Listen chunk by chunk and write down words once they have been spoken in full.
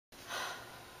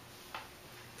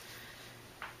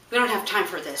We don't have time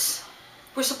for this.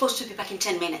 We're supposed to be back in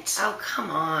 10 minutes. Oh,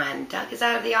 come on. Doug is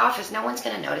out of the office. No one's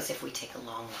going to notice if we take a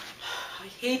long one. I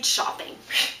hate shopping.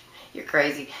 You're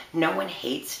crazy. No one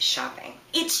hates shopping.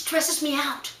 It stresses me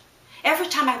out. Every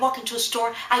time I walk into a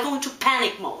store, I go into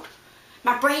panic mode.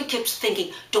 My brain keeps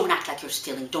thinking, don't act like you're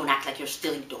stealing, don't act like you're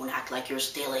stealing, don't act like you're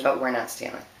stealing. But we're not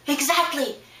stealing.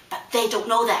 Exactly. But they don't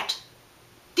know that.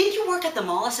 Didn't you work at the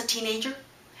mall as a teenager?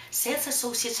 Sales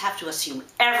associates have to assume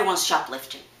everyone's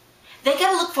shoplifting. They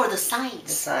gotta look for the signs. The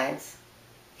signs?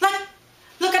 Like,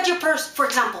 look at your purse, for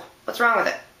example. What's wrong with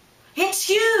it? It's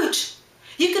huge.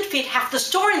 You could fit half the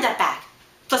store in that bag.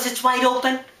 Plus it's wide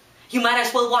open. You might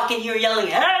as well walk in here yelling,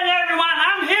 hey everyone,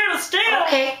 I'm here to steal.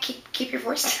 Okay, keep your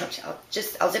voice down.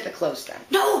 I'll zip it closed then.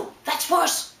 No, that's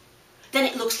worse. Then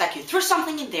it looks like you threw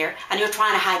something in there and you're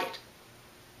trying to hide it.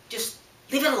 Just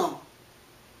leave it alone.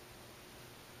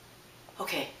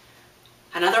 Okay,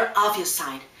 another obvious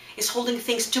sign is holding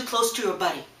things too close to your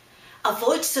body.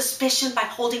 Avoid suspicion by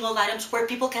holding all items where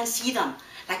people can see them,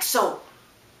 like so.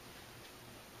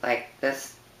 Like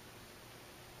this?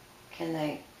 Can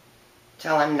they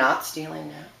tell I'm not stealing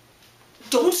now?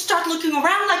 Don't start looking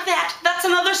around like that. That's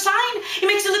another sign. It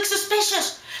makes it look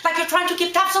suspicious, like you're trying to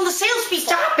keep tabs on the salespeople.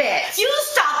 Stop it! You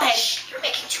stop it! Shh, you're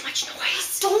making too much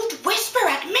noise. Don't whisper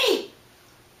at me.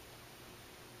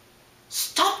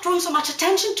 Stop drawing so much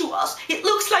attention to us. It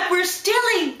looks like we're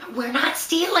stealing. We're not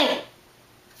stealing.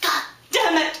 God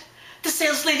damn it! The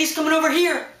sales lady's coming over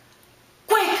here.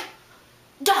 Quick!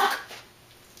 Duck!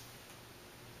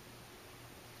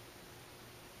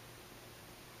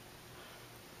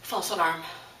 False alarm.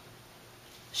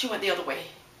 She went the other way.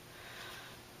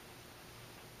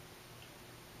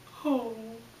 Oh,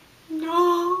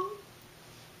 no.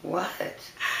 What?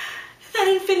 That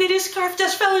infinity scarf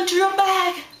just fell into your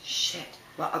bag. Shit.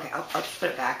 Well, okay, I'll just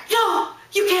put it back. No,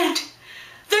 you can't.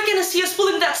 They're gonna see us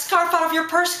pulling that scarf out of your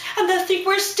purse and they'll think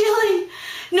we're stealing.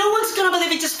 No one's gonna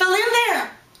believe it just fell in there.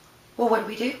 Well, what do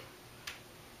we do?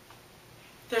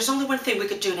 There's only one thing we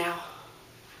could do now.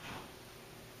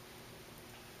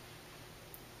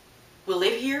 We'll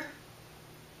live here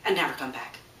and never come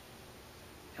back.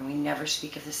 And we never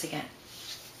speak of this again.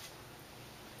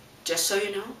 Just so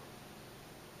you know,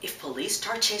 if police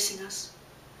start chasing us,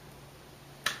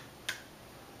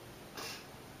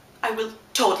 I will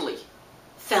totally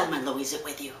Thelma and Louise it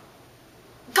with you.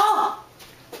 Go!